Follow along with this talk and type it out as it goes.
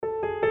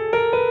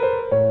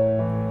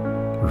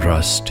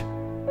Rust.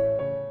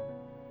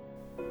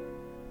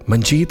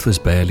 Manjeet was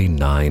barely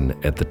 9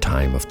 at the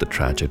time of the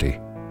tragedy.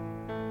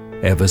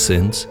 Ever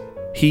since,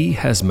 he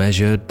has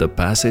measured the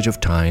passage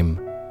of time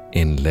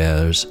in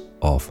layers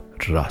of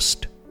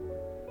rust.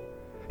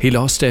 He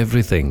lost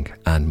everything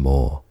and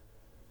more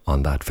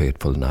on that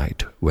fateful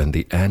night when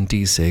the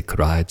anti-Sikh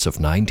riots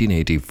of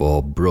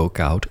 1984 broke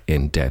out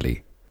in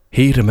Delhi.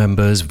 He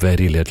remembers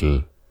very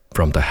little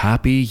from the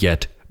happy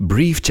yet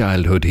brief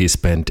childhood he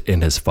spent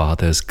in his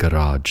father's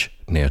garage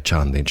near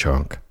Chandni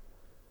Chowk.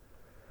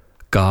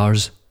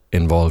 Cars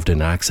involved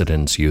in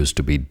accidents used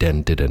to be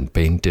dented and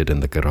painted in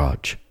the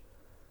garage.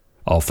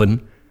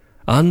 Often,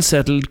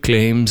 unsettled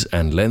claims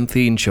and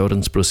lengthy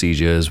insurance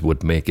procedures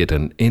would make it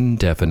an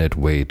indefinite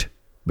wait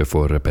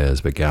before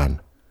repairs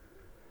began.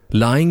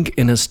 Lying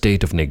in a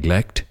state of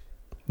neglect,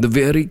 the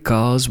very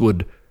cars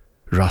would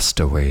rust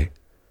away.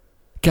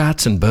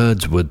 Cats and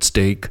birds would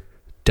stake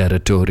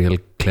territorial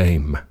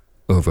claim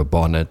over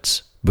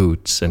bonnets,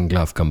 boots, and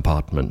glove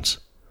compartments.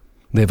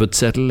 They would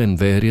settle in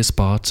various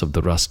parts of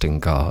the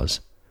rusting cars.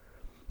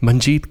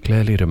 Manjeet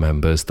clearly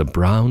remembers the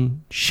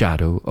brown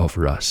shadow of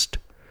rust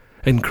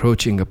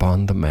encroaching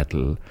upon the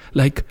metal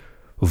like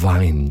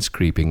vines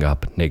creeping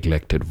up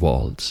neglected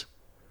walls.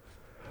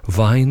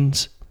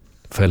 Vines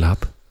fill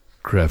up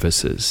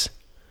crevices,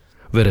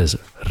 whereas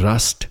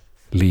rust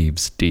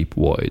leaves deep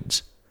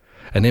voids,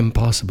 an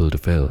impossible to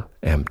fill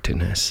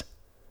emptiness.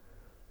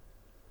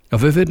 A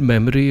vivid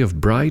memory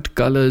of bright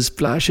colors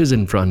flashes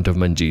in front of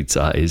Manjeet's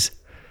eyes.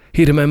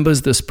 He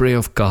remembers the spray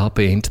of car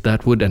paint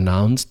that would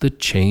announce the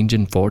change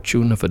in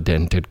fortune of a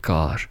dented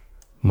car.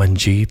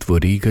 Manjeet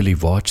would eagerly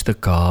watch the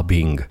car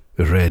being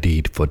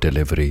readied for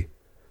delivery,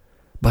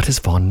 but his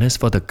fondness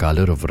for the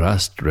color of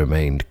rust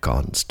remained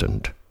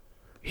constant.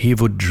 He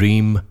would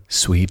dream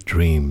sweet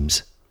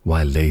dreams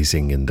while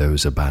lazing in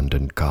those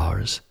abandoned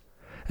cars,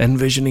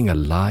 envisioning a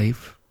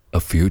life, a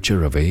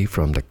future away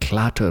from the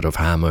clatter of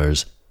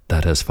hammers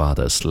that his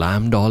father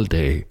slammed all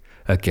day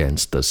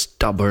against the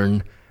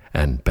stubborn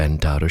and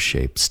bent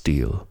out-of-shape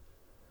steel.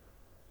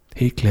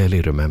 He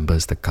clearly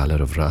remembers the color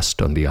of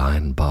rust on the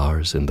iron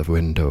bars in the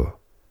window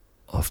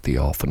of the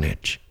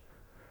orphanage.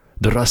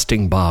 The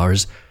rusting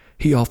bars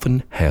he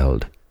often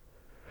held.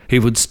 He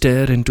would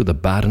stare into the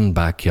barren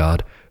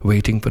backyard,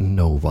 waiting for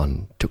no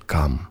one to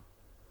come,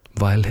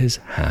 while his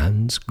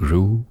hands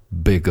grew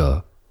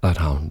bigger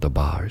around the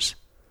bars.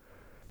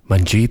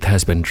 Manjeet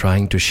has been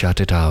trying to shut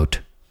it out,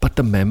 but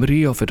the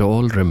memory of it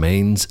all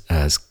remains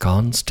as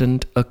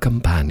constant a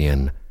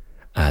companion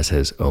as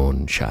his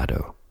own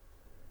shadow.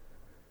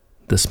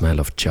 The smell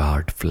of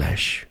charred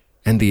flesh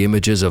and the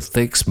images of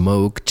thick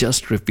smoke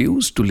just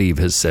refuse to leave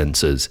his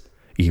senses,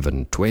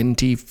 even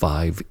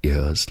 25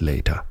 years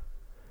later.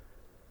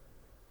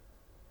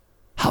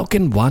 How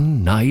can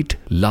one night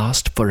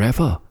last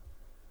forever?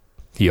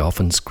 He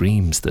often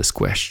screams this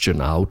question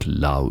out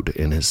loud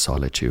in his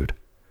solitude.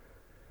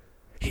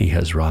 He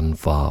has run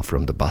far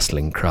from the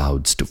bustling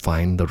crowds to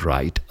find the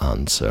right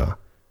answer,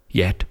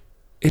 yet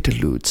it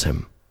eludes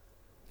him.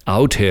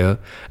 Out here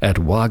at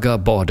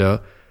Wagah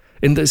border,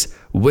 in this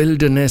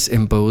wilderness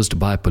imposed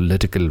by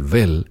political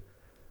will,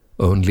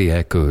 only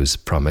echoes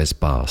from his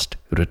past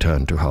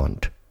return to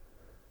haunt.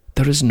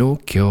 There is no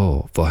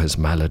cure for his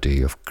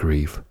malady of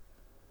grief.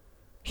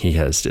 He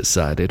has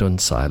decided on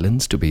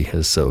silence to be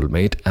his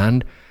soulmate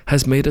and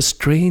has made a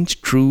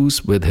strange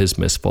truce with his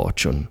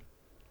misfortune,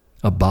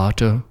 a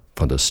barter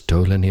for the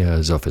stolen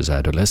years of his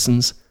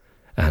adolescence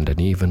and an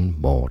even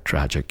more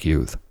tragic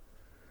youth.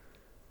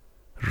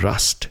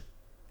 Rust,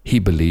 he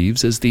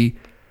believes, is the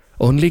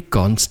only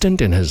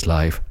constant in his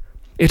life.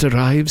 It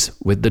arrives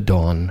with the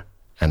dawn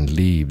and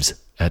leaves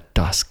at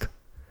dusk.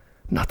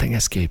 Nothing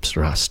escapes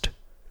rust.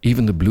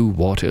 Even the blue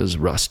waters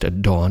rust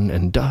at dawn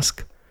and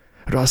dusk.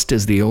 Rust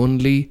is the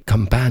only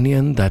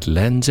companion that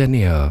lends an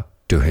ear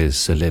to his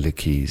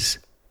soliloquies.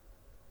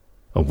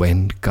 A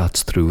wind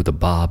cuts through the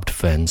barbed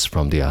fence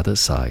from the other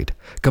side,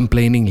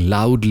 complaining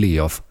loudly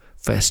of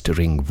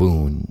festering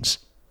wounds.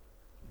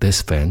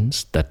 This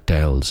fence that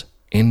tells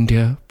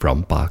India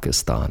from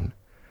Pakistan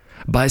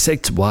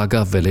bisects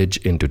Wagah village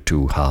into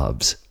 2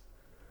 halves.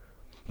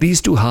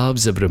 These 2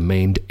 halves have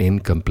remained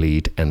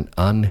incomplete and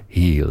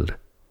unhealed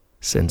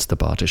since the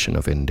partition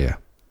of India.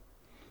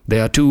 They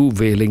are 2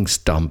 wailing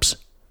stumps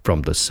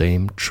from the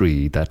same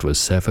tree that was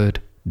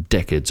severed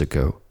decades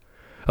ago.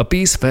 A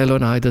piece fell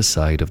on either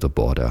side of the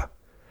border.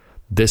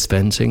 This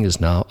fencing is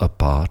now a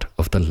part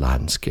of the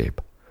landscape,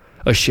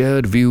 a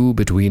shared view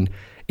between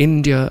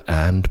India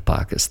and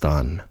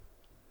Pakistan.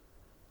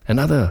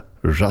 Another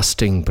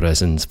rusting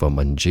presence for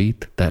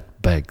Manjeet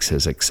that begs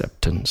his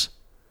acceptance.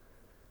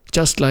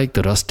 Just like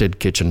the rusted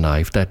kitchen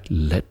knife that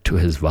led to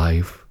his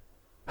wife,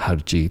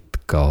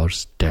 Harjeet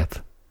Kaur's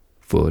death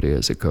 4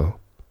 years ago.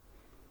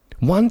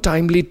 One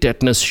timely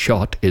tetanus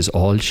shot is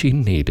all she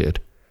needed.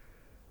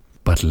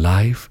 But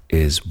life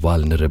is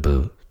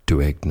vulnerable to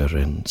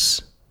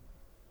ignorance,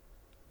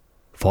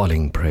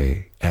 falling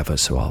prey ever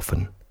so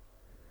often.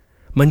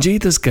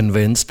 Manjeet is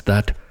convinced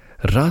that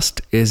rust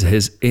is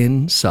his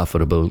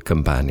insufferable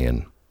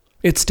companion,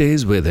 It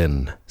stays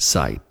within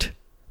sight,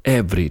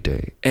 every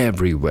day,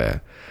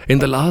 everywhere. In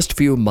the last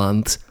few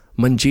months,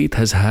 Manjeet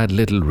has had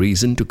little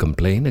reason to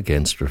complain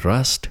against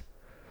rust,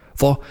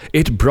 for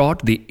it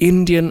brought the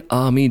Indian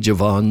Army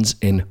Jawans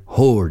in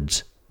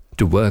hordes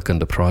to work on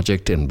the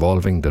project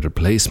involving the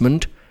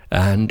replacement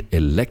and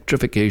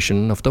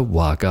electrification of the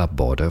Wagah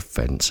border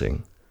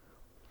fencing.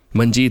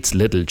 Manjeet's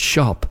little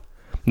shop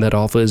that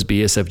offers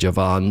BSF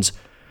Jawans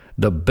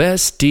the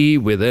best tea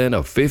within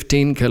a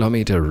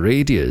 15-kilometer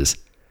radius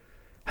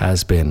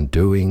has been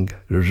doing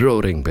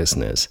roaring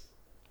business.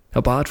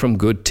 Apart from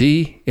good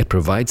tea, it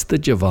provides the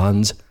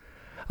Jawans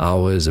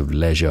hours of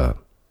leisure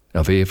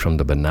away from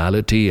the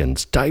banality and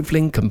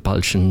stifling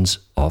compulsions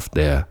of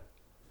their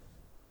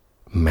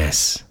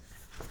mess.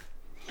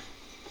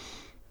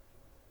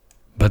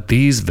 But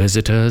these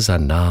visitors are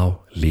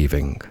now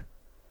leaving.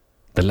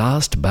 The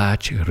last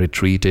batch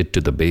retreated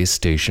to the base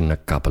station a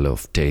couple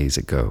of days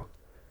ago.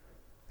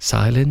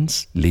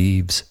 Silence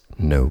leaves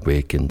no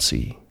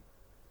vacancy.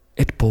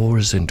 It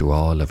pours into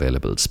all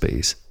available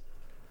space.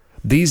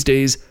 These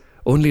days,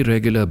 only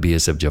regular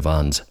BSF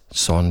Jawans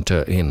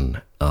saunter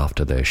in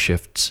after their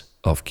shifts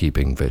of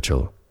keeping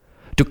vigil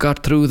to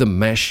cut through the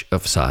mesh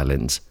of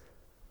silence.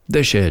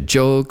 They share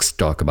jokes,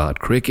 talk about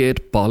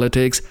cricket,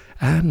 politics,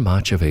 and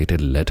much-awaited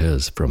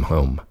letters from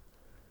home.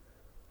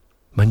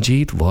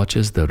 Manjeet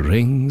watches the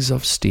rings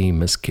of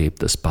steam escape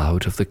the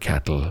spout of the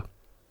kettle,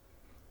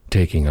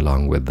 taking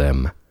along with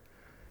them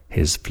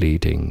his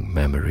fleeting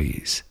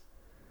memories.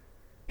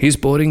 He's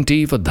pouring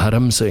tea for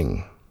Dharam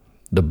Singh,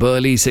 the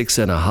burly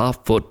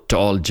 6.5-foot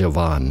tall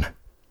Jawan.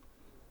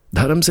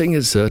 Dharam Singh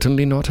is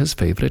certainly not his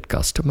favorite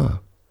customer.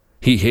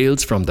 He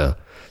hails from the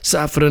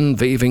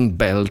saffron-waving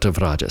belt of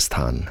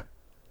Rajasthan.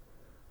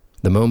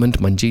 The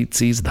moment Manjeet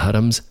sees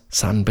Dharam's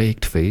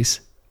sun-baked face,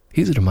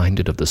 he's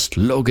reminded of the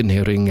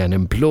sloganeering and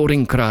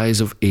imploring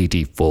cries of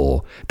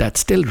 '84 that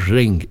still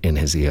ring in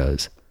his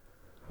ears.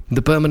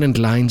 The permanent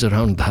lines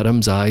around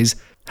Dharam's eyes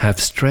have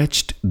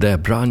stretched their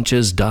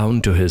branches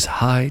down to his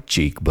high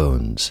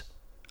cheekbones,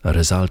 a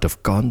result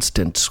of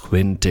constant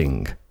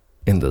squinting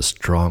in the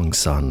strong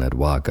sun at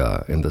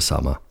Wagah in the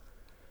summer.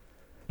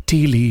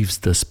 Tea leaves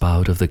the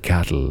spout of the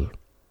kettle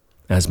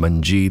as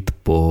Manjeet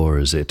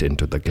pours it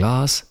into the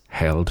glass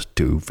held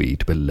 2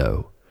 feet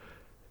below.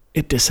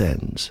 It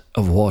descends,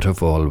 a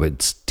waterfall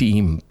with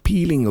steam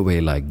peeling away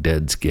like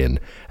dead skin,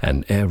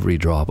 and every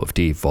drop of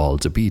tea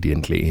falls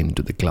obediently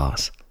into the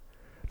glass.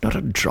 Not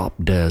a drop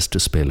dares to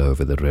spill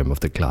over the rim of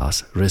the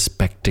glass,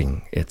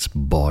 respecting its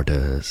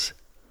borders.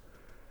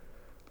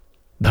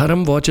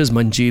 Dharam watches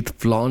Manjeet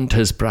flaunt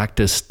his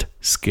practiced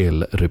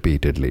skill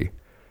repeatedly.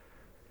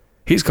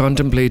 He's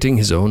contemplating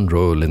his own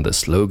role in the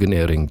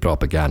sloganeering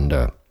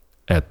propaganda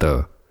at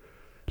the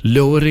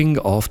lowering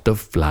of the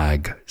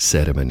flag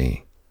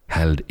ceremony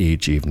held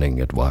each evening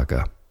at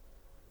Wagah.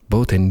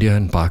 Both India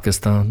and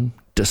Pakistan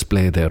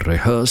display their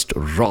rehearsed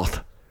wrath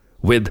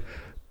with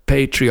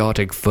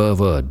patriotic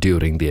fervor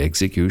during the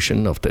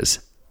execution of this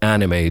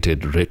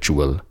animated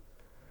ritual.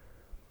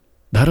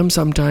 Dharam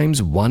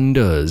sometimes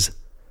wonders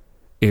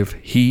if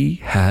he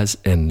has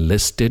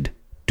enlisted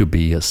to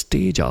be a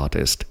stage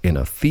artist in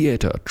a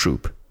theatre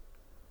troupe.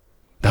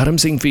 Dharam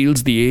Singh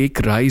feels the ache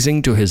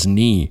rising to his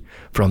knee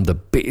from the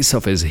base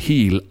of his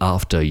heel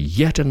after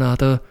yet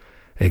another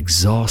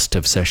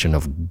exhaustive session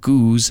of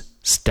goose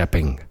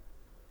stepping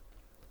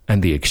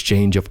and the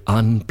exchange of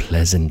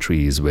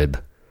unpleasantries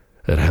with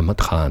Rahmat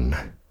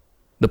Khan.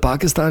 The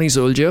Pakistani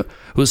soldier,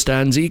 who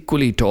stands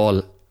equally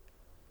tall,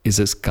 is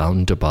his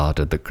counterpart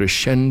at the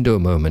crescendo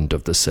moment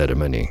of the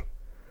ceremony.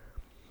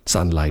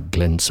 Sunlight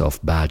glints off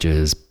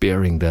badges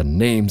bearing their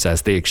names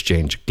as they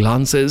exchange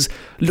glances,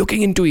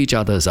 looking into each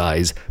other's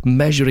eyes,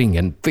 measuring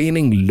and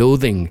feigning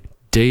loathing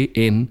day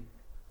in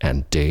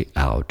and day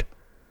out,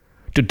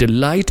 to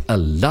delight a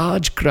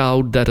large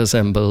crowd that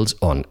assembles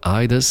on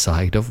either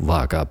side of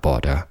Wagah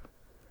border.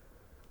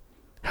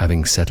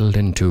 Having settled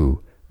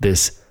into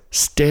this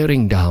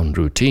staring down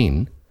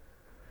routine,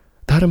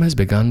 Dharam has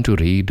begun to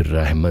read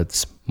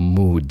Rahmat's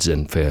moods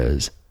and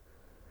fears.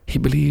 He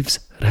believes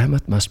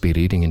Rahmat must be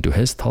reading into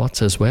his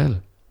thoughts as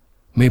well.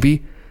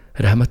 Maybe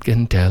Rahmat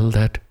can tell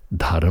that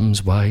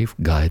Dharam's wife,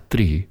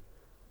 Gayatri,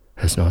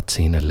 has not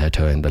seen a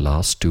letter in the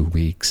last 2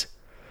 weeks,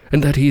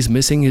 and that he is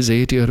missing his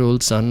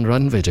 8-year-old son,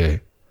 Ranvijay.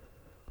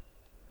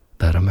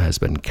 Dharam has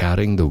been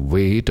carrying the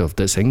weight of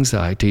this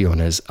anxiety on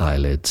his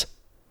eyelids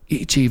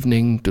each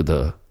evening to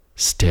the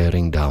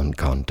staring down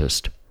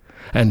contest.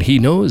 And he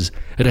knows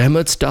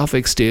Rahmat's tough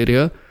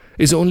exterior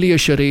is only a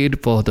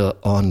charade for the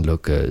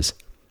onlookers.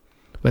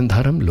 When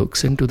Dharam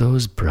looks into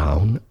those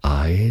brown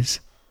eyes,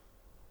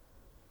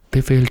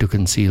 they fail to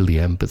conceal the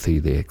empathy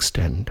they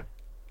extend.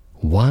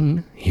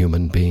 One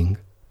human being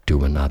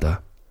to another,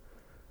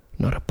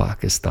 not a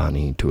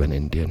Pakistani to an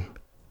Indian.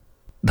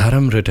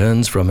 Dharam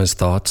returns from his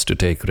thoughts to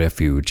take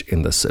refuge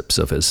in the sips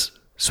of his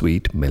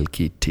sweet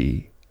milky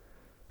tea,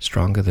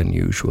 stronger than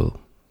usual,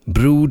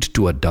 brewed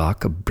to a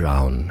darker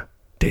brown,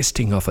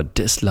 tasting of a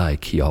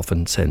dislike he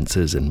often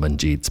senses in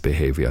Manjeet's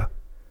behavior.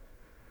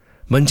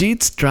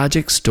 Manjeet's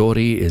tragic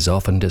story is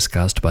often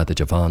discussed by the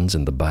Jawans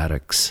in the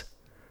barracks.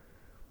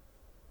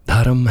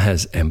 Dharam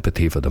has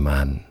empathy for the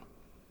man,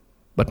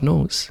 but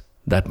knows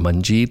that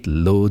Manjeet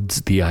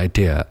loathes the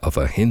idea of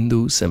a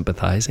Hindu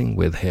sympathizing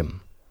with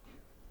him.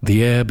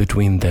 The air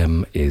between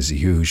them is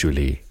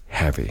usually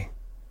heavy.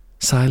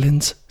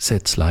 Silence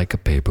sits like a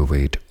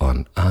paperweight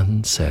on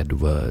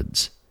unsaid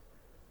words,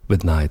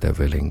 with neither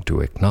willing to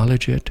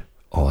acknowledge it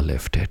or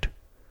lift it.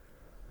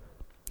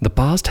 The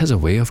past has a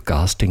way of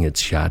casting its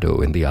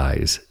shadow in the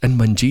eyes, and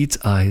Manjeet's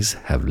eyes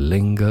have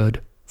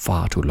lingered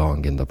far too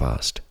long in the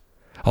past,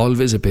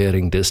 always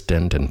appearing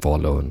distant and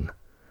forlorn.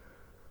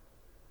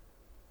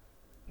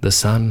 The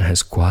sun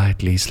has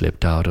quietly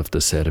slipped out of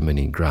the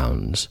ceremony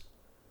grounds,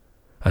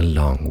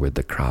 along with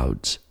the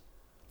crowds.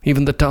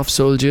 Even the tough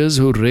soldiers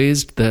who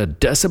raised their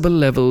decibel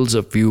levels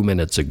a few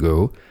minutes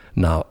ago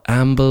now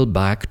amble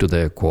back to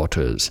their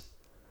quarters,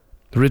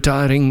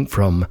 retiring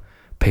from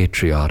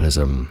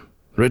patriotism,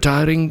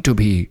 retiring to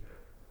be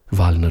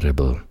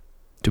vulnerable,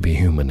 to be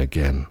human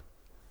again.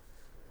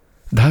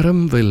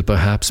 Dharam will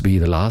perhaps be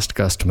the last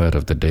customer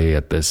of the day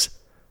at this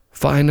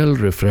final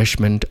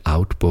refreshment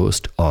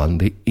outpost on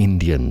the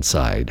Indian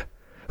side,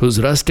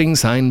 whose rusting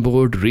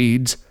signboard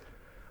reads,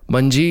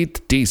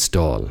 Manjeet Tea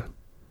Stall.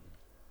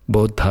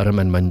 Both Dharam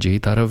and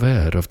Manjeet are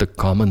aware of the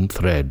common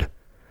thread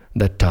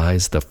that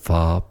ties the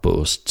far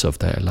posts of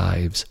their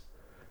lives.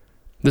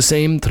 The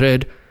same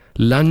thread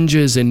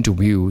lunges into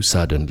view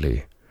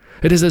suddenly.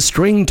 It is a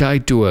string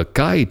tied to a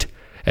kite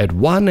at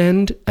one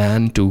end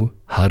and to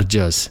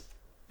Harjas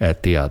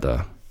at the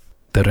other.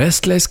 The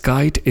restless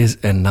kite is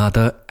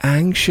another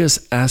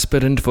anxious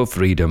aspirant for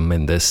freedom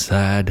in this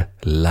sad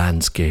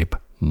landscape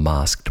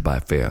masked by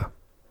fear.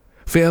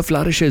 Fear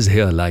flourishes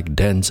here like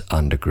dense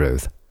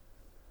undergrowth.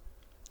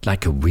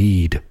 Like a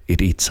weed,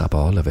 it eats up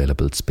all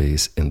available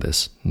space in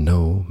this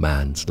no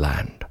man's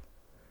land.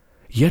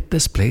 Yet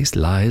this place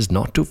lies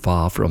not too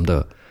far from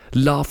the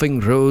laughing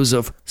rows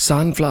of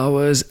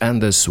sunflowers and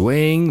the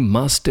swaying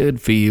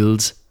mustard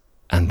fields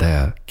and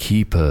their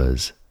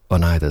keepers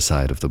on either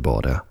side of the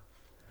border.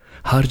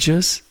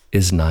 Harjas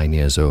is 9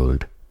 years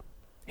old.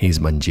 He's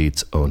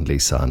Manjeet's only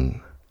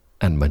son,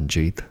 and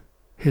Manjeet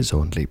his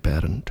only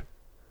parent.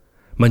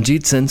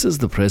 Manjeet senses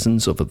the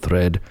presence of a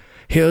thread,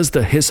 hears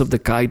the hiss of the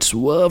kite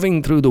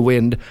swerving through the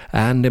wind,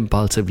 and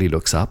impulsively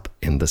looks up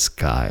in the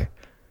sky.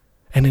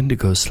 An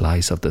indigo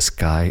slice of the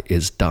sky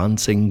is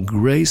dancing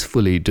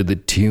gracefully to the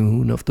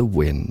tune of the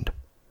wind.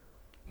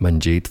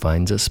 Manjeet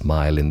finds a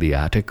smile in the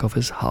attic of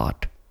his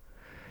heart,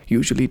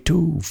 usually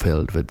too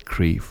filled with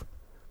grief,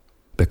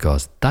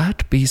 because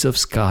that piece of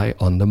sky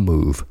on the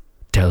move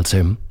tells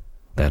him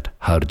that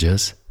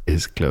Harjas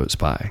is close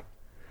by.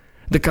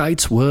 The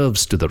kite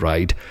swerves to the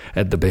right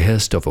at the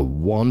behest of a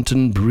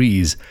wanton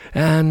breeze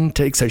and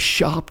takes a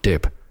sharp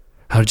dip.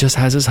 Harjas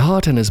has his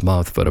heart in his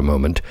mouth for a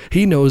moment.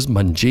 He knows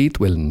Manjeet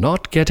will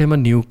not get him a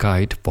new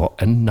kite for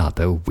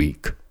another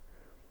week.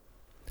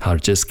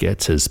 Harjas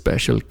gets his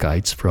special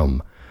kites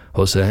from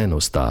Hossain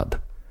Ustad,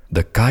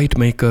 the kite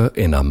maker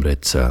in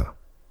Amritsar,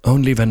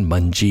 only when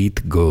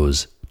Manjeet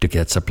goes to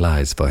get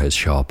supplies for his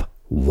shop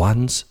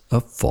once a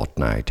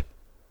fortnight.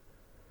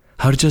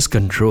 Harjas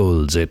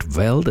controls it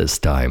well this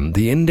time,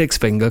 the index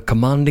finger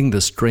commanding the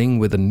string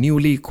with a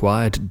newly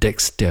acquired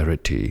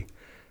dexterity.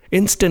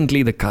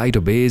 Instantly the kite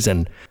obeys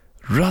and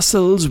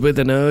rustles with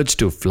an urge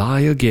to fly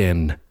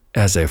again,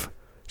 as if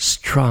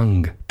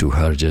strung to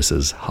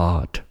Harjas's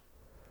heart.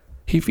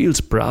 He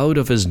feels proud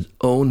of his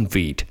own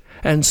feat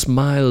and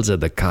smiles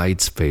at the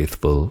kite's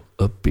faithful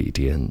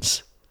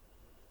obedience.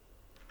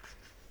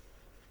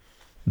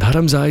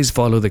 Dharam's eyes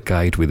follow the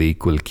kite with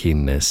equal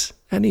keenness,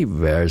 and he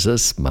wears a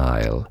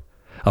smile.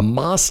 A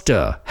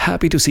master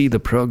happy to see the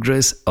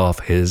progress of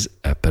his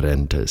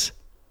apprentice.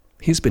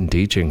 He's been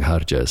teaching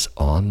Harjas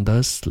on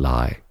the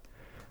sly,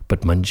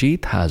 but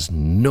Manjeet has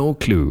no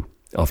clue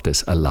of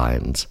this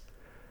alliance.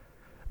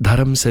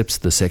 Dharam sips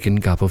the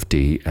second cup of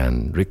tea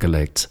and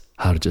recollects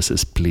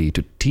Harjas's plea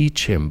to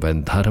teach him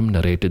when Dharam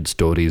narrated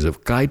stories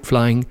of kite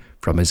flying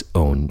from his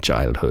own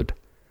childhood.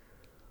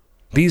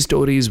 These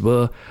stories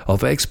were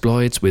of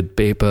exploits with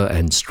paper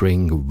and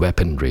string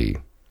weaponry.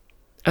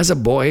 As a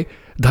boy,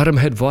 Dharam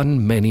had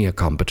won many a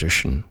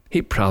competition.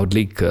 He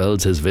proudly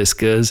curls his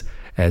whiskers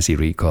as he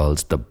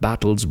recalls the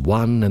battles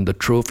won and the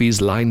trophies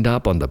lined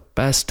up on the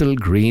pastel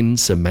green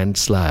cement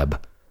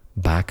slab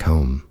back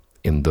home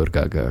in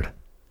Durgagarh.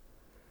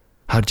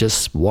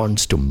 Harjas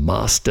wants to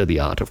master the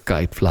art of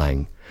kite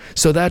flying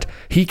so that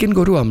he can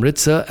go to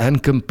Amritsar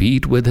and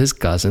compete with his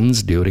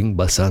cousins during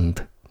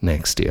Basant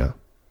next year.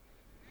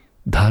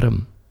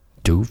 Dharam,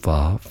 too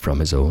far from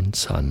his own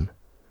son,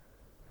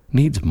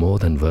 needs more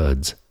than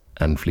words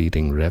and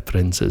fleeting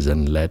references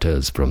and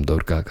letters from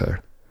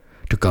Durgagarh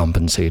to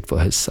compensate for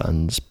his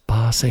son's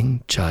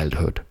passing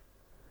childhood.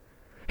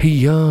 He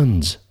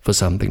yearns for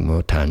something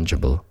more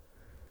tangible.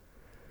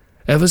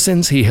 Ever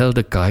since he held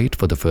a kite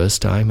for the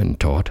first time and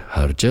taught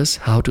Harjas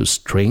how to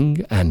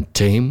string and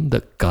tame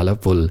the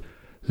colorful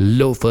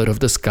loafer of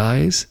the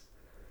skies,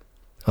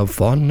 a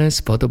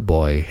fondness for the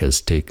boy has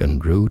taken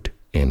root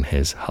in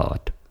his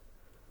heart.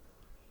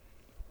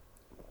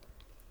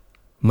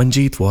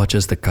 Manjeet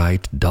watches the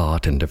kite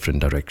dart in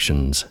different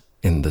directions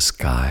in the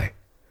sky.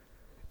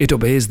 It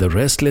obeys the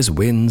restless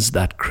winds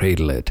that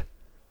cradle it.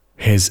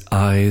 His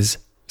eyes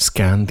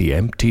scan the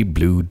empty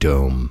blue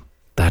dome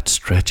that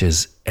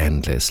stretches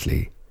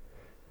endlessly.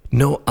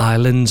 No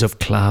islands of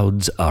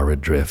clouds are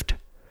adrift,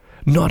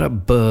 not a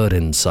bird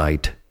in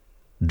sight,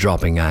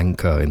 dropping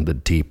anchor in the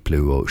deep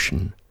blue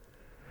ocean.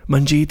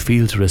 Manjeet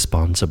feels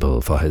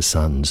responsible for his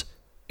son's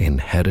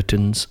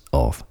inheritance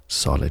of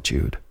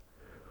solitude.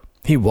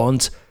 He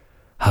wants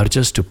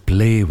Harjas to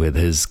play with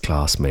his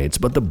classmates,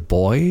 but the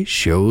boy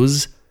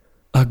shows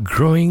a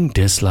growing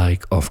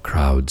dislike of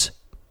crowds.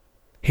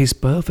 He's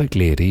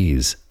perfectly at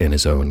ease in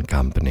his own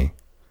company.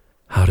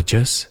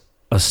 Harjas,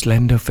 a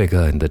slender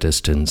figure in the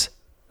distance,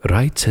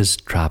 writes his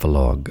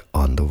travelogue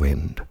on the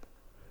wind.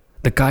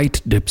 The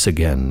kite dips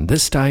again,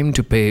 this time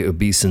to pay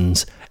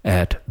obeisance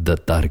at the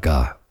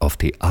dargah of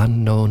the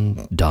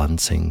unknown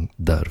dancing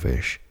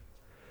dervish.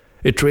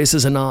 It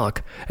traces an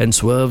arc and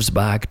swerves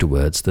back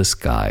towards the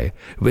sky,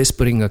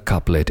 whispering a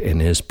couplet in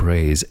his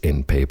praise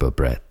in paper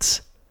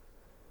breaths.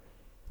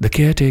 The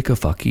caretaker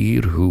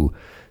fakir who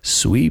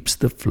sweeps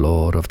the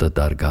floor of the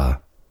dargah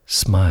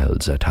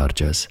smiles at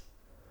Harjas.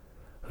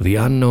 The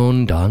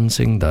unknown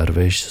dancing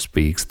dervish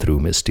speaks through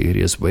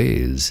mysterious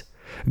ways,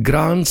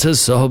 grants his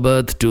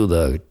sohbat to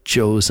the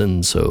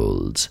chosen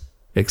souls,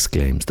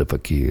 exclaims the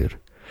fakir.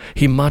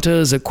 He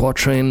mutters a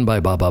quatrain by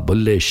Baba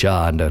Bulle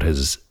Shah under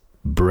his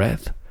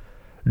breath,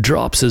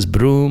 drops his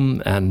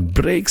broom and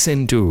breaks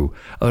into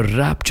a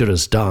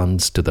rapturous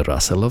dance to the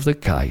rustle of the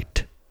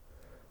kite.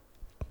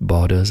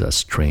 Borders are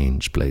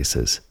strange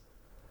places.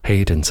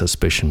 Hate and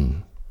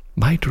suspicion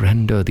might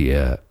render the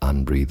air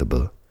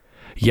unbreathable,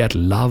 yet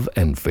love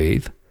and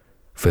faith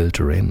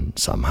filter in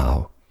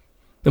somehow.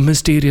 A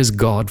mysterious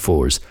God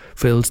force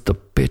fills the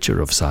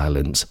pitcher of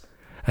silence,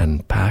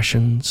 and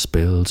passion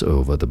spills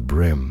over the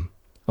brim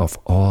of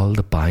all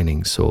the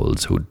pining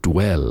souls who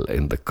dwell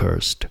in the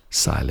cursed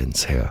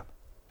silence here.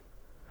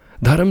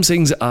 Dharam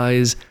Singh's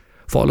eyes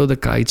follow the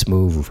kite's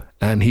move,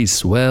 and he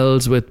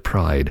swells with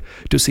pride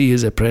to see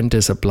his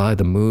apprentice apply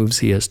the moves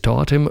he has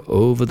taught him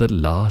over the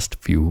last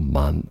few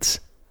months.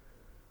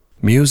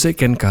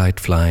 Music and kite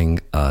flying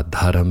are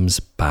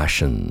Dharam's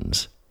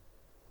passions.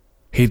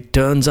 He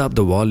turns up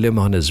the volume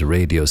on his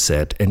radio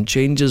set and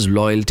changes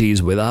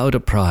loyalties without a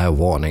prior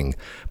warning,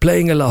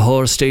 playing a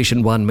Lahore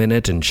station 1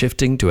 minute and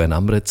shifting to an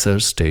Amritsar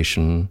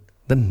station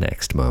the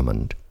next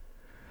moment.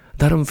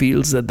 Dharam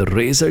feels that the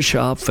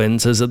razor-sharp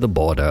fences at the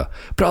border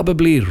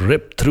probably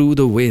rip through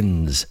the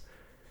winds.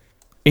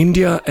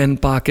 India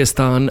and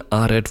Pakistan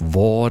are at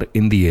war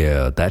in the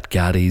air that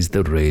carries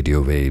the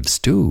radio waves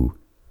too,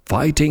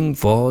 fighting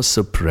for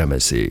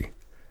supremacy.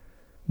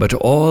 But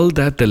all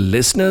that the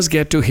listeners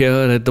get to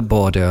hear at the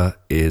border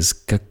is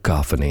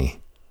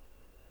cacophony.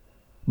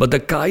 But the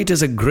kite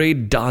is a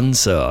great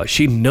dancer.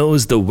 She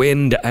knows the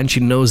wind and she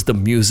knows the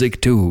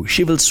music too.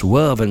 She will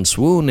swerve and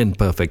swoon in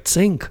perfect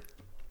sync.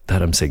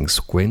 Dharam Singh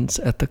squints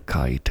at the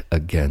kite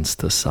against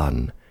the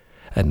sun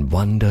and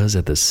wonders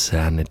at the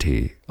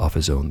sanity of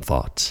his own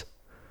thoughts.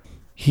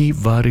 He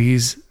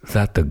worries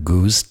that the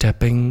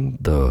goose-stepping,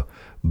 the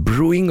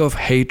brewing of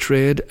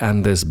hatred,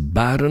 and this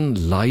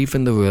barren life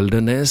in the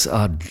wilderness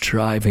are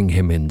driving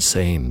him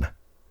insane.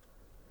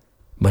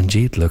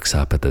 Manjeet looks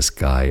up at the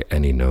sky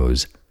and he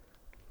knows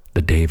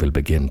the day will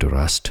begin to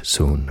rust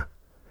soon,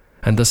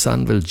 and the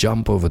sun will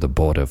jump over the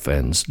border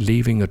fence,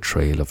 leaving a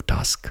trail of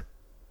dusk.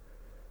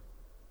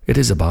 It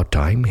is about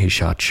time he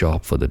shut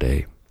shop for the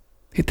day.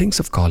 He thinks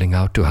of calling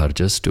out to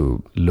Harjas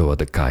to lower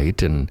the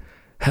kite and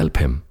help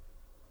him.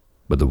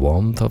 But the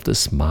warmth of the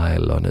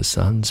smile on his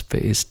son's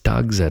face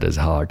tugs at his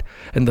heart,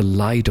 and the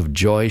light of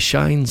joy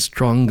shines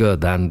stronger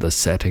than the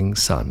setting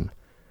sun.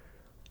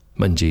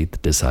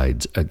 Manjeet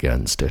decides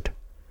against it.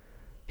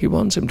 He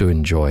wants him to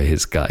enjoy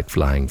his kite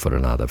flying for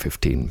another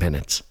 15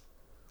 minutes.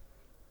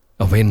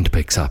 A wind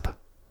picks up.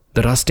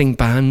 The rusting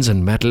pans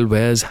and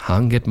metalwares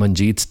hung at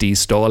Manjeet's tea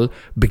stall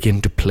begin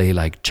to play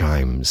like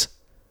chimes.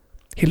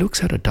 He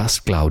looks at a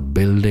dust cloud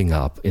building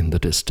up in the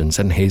distance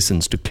and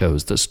hastens to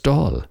close the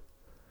stall.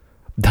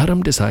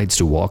 Dharam decides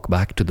to walk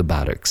back to the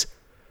barracks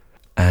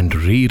and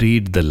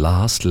reread the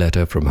last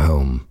letter from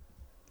home,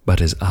 but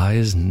his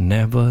eyes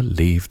never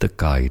leave the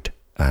kite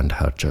and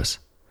Harjas.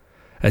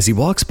 As he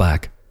walks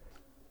back,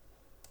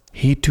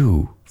 he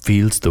too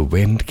feels the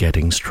wind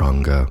getting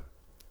stronger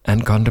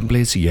and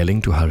contemplates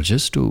yelling to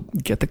Harjas to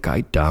get the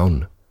kite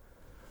down.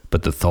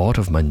 But the thought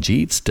of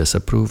Manjeet's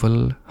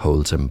disapproval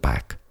holds him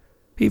back.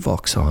 He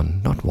walks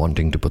on, not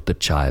wanting to put the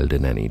child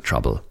in any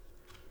trouble.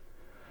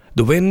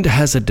 The wind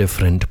has a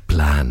different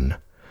plan.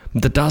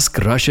 The dusk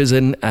rushes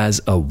in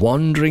as a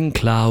wandering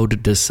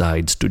cloud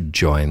decides to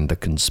join the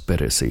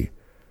conspiracy.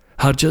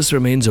 Harjas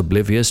remains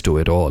oblivious to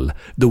it all,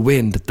 the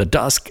wind, the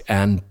dusk,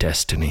 and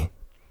destiny.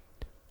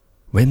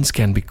 Winds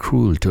can be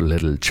cruel to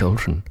little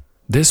children.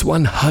 This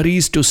one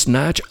hurries to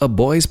snatch a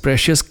boy's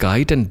precious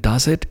kite and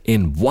does it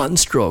in one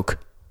stroke.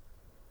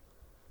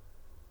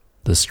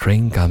 The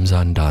string comes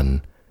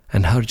undone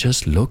and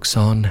Harjas looks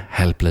on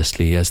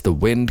helplessly as the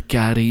wind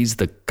carries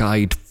the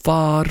kite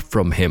far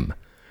from him.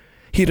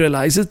 He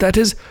realizes that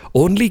his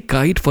only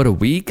kite for a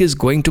week is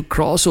going to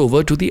cross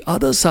over to the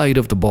other side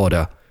of the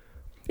border.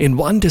 In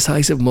one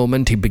decisive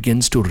moment, he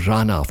begins to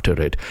run after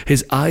it.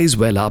 His eyes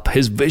well up,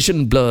 his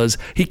vision blurs.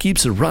 He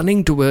keeps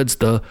running towards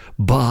the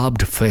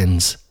barbed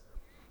fence.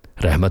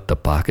 Rahmat, the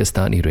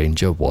Pakistani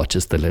ranger,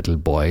 watches the little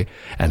boy,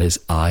 and his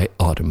eye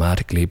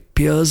automatically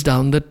peers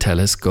down the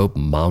telescope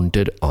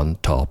mounted on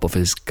top of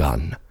his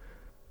gun.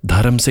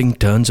 Dharam Singh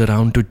turns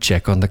around to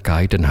check on the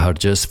kite and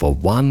Harjas for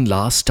one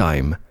last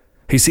time.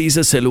 He sees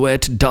a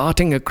silhouette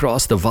darting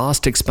across the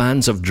vast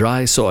expanse of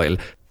dry soil,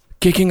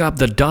 kicking up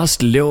the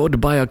dust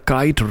lured by a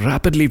kite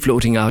rapidly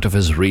floating out of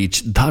his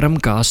reach.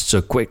 Dharam casts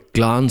a quick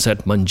glance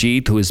at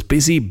Manjeet, who is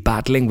busy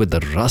battling with the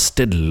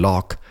rusted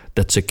lock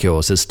that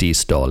secures his tea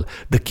stall.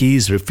 The key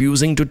is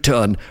refusing to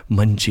turn.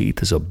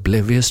 Manjeet is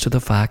oblivious to the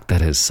fact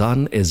that his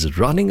son is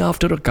running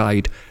after a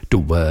kite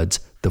towards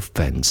the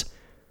fence.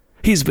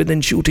 He's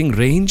within shooting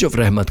range of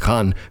Rahmat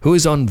Khan, who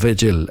is on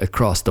vigil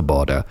across the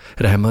border.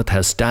 Rahmat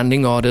has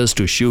standing orders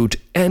to shoot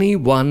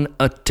anyone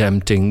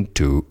attempting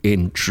to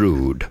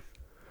intrude.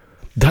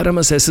 Dharam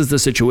assesses the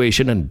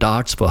situation and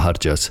darts for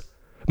Harjas.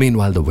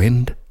 Meanwhile, the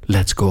wind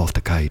lets go of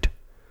the kite.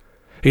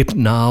 It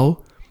now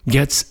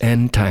gets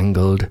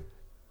entangled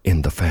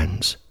in the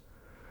fence.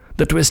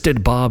 The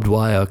twisted barbed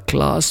wire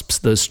clasps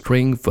the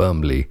string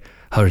firmly.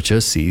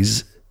 Harjas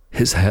sees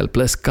his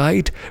helpless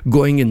kite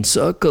going in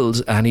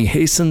circles and he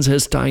hastens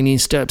his tiny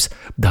steps.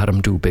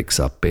 Dharam too picks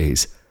up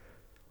pace.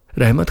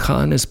 Rahmat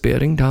Khan is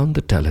peering down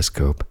the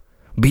telescope.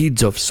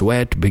 Beads of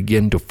sweat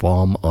begin to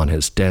form on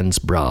his tense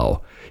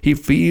brow. He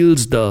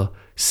feels the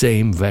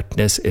same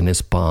wetness in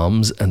his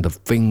palms and the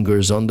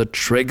fingers on the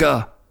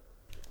trigger.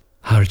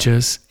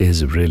 Harjas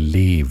is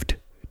relieved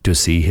to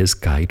see his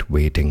kite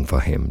waiting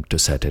for him to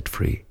set it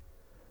free.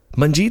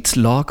 Manjeet's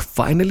lock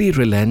finally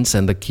relents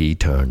and the key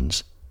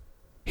turns.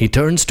 He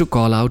turns to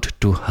call out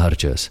to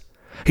Harjas.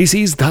 He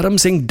sees Dharam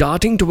Singh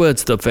darting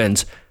towards the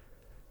fence.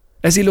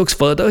 As he looks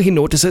further, he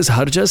notices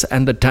Harjas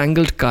and the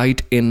tangled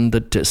kite in the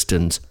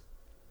distance.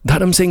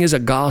 Dharam Singh is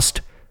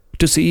aghast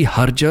to see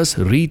Harjas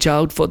reach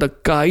out for the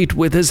kite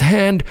with his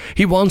hand.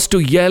 He wants to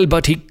yell,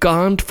 but he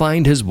can't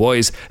find his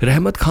voice.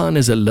 Rahmat Khan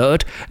is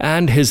alert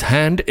and his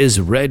hand is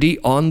ready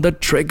on the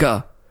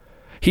trigger.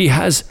 He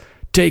has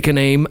taken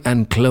aim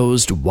and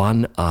closed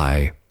one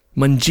eye.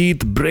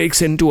 Manjeet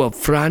breaks into a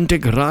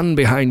frantic run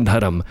behind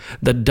Dharam.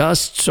 The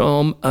dust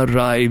storm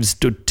arrives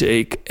to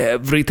take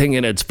everything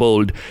in its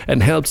fold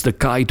and helps the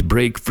kite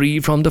break free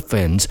from the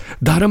fence.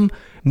 Dharam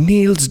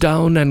kneels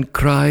down and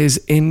cries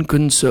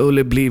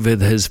inconsolably with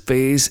his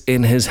face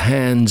in his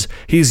hands.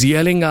 He's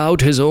yelling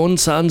out his own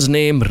son's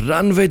name,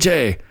 "Run,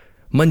 Vijay!"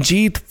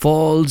 Manjeet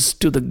falls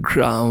to the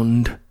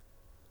ground.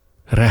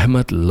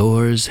 Rahmat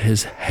lowers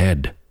his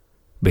head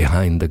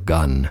behind the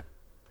gun.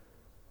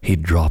 He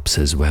drops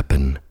his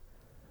weapon,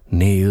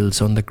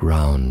 kneels on the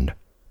ground,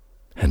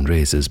 and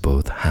raises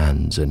both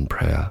hands in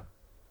prayer.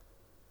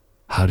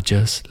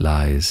 Harjas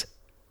lies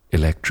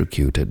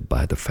electrocuted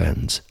by the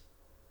fence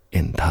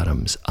in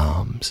Dharam's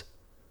arms.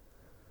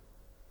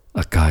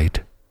 A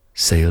kite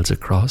sails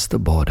across the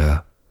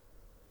border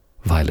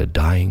while a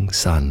dying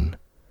sun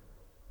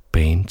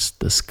paints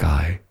the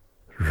sky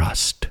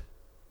rust.